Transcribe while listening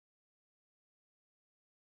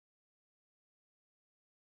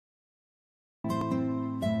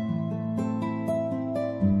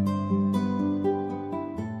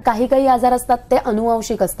काही काही आजार असतात ते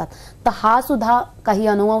अनुवंशिक असतात, तर हा सुद्धा काही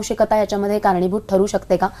अनुवंशिकता याच्यामध्ये कारणीभूत ठरू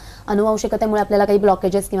शकते का? अनुवंशिकतेमुळे आपल्याला काही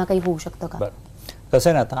ब्लॉकेजेस किंवा काही होऊ शकतं का? कसं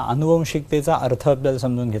आहे ना, आता अनुवंशिकतेचा अर्थ आपल्याला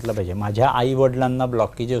समजून घेतला पाहिजे. माझ्या आई वडिलांना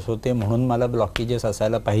ब्लॉकेजेस होते म्हणून मला ब्लॉकेजेस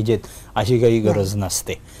असायला पाहिजेत अशी काही गरज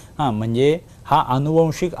नसते. हां, म्हणजे हा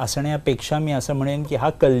अनुवंशिक असण्यापेक्षा मी असं म्हणेन की हा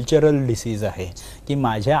कल्चरल डिसीज आहे, की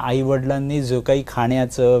माझ्या आईवडिलांनी जो काही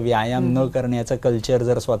खाण्याचं, व्यायाम न करण्याचं कल्चर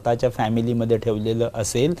जर स्वतःच्या फॅमिलीमध्ये ठेवलेलं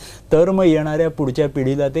असेल तर मग येणाऱ्या पुढच्या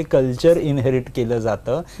पिढीला ते कल्चर इनहेरिट केलं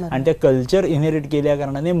जातं. आणि त्या कल्चर इनहेरिट केल्या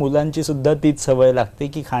कारणाने मुलांची सुद्धा तीच सवय लागते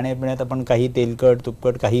की खाण्यापिण्यात आपण काही तेलकट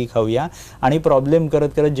तुपकट काही खाऊया, आणि प्रॉब्लेम करत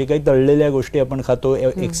करत जे काही तळलेल्या गोष्टी आपण खातो,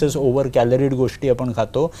 एक्सेस ओव्हर कॅलरीड गोष्टी आपण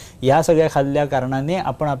खातो, या सगळ्या खाल्ल्या कारणाने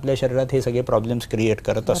आपण आपल्या शरीरात हे सगळे प्रॉब्लेम्स क्रिएट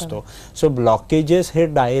करत असतो. सो ब्लॉकेजेस हे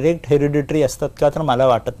डायरेक्ट हेरिडिटरी असतात का, तर मला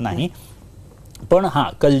वाटत नाही. पण हां,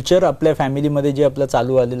 कल्चर आपल्या फॅमिलीमध्ये जे आपलं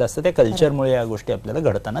चालू आलेलं असतं त्या कल्चरमुळे या गोष्टी आपल्याला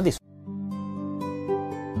घडताना दिसतात.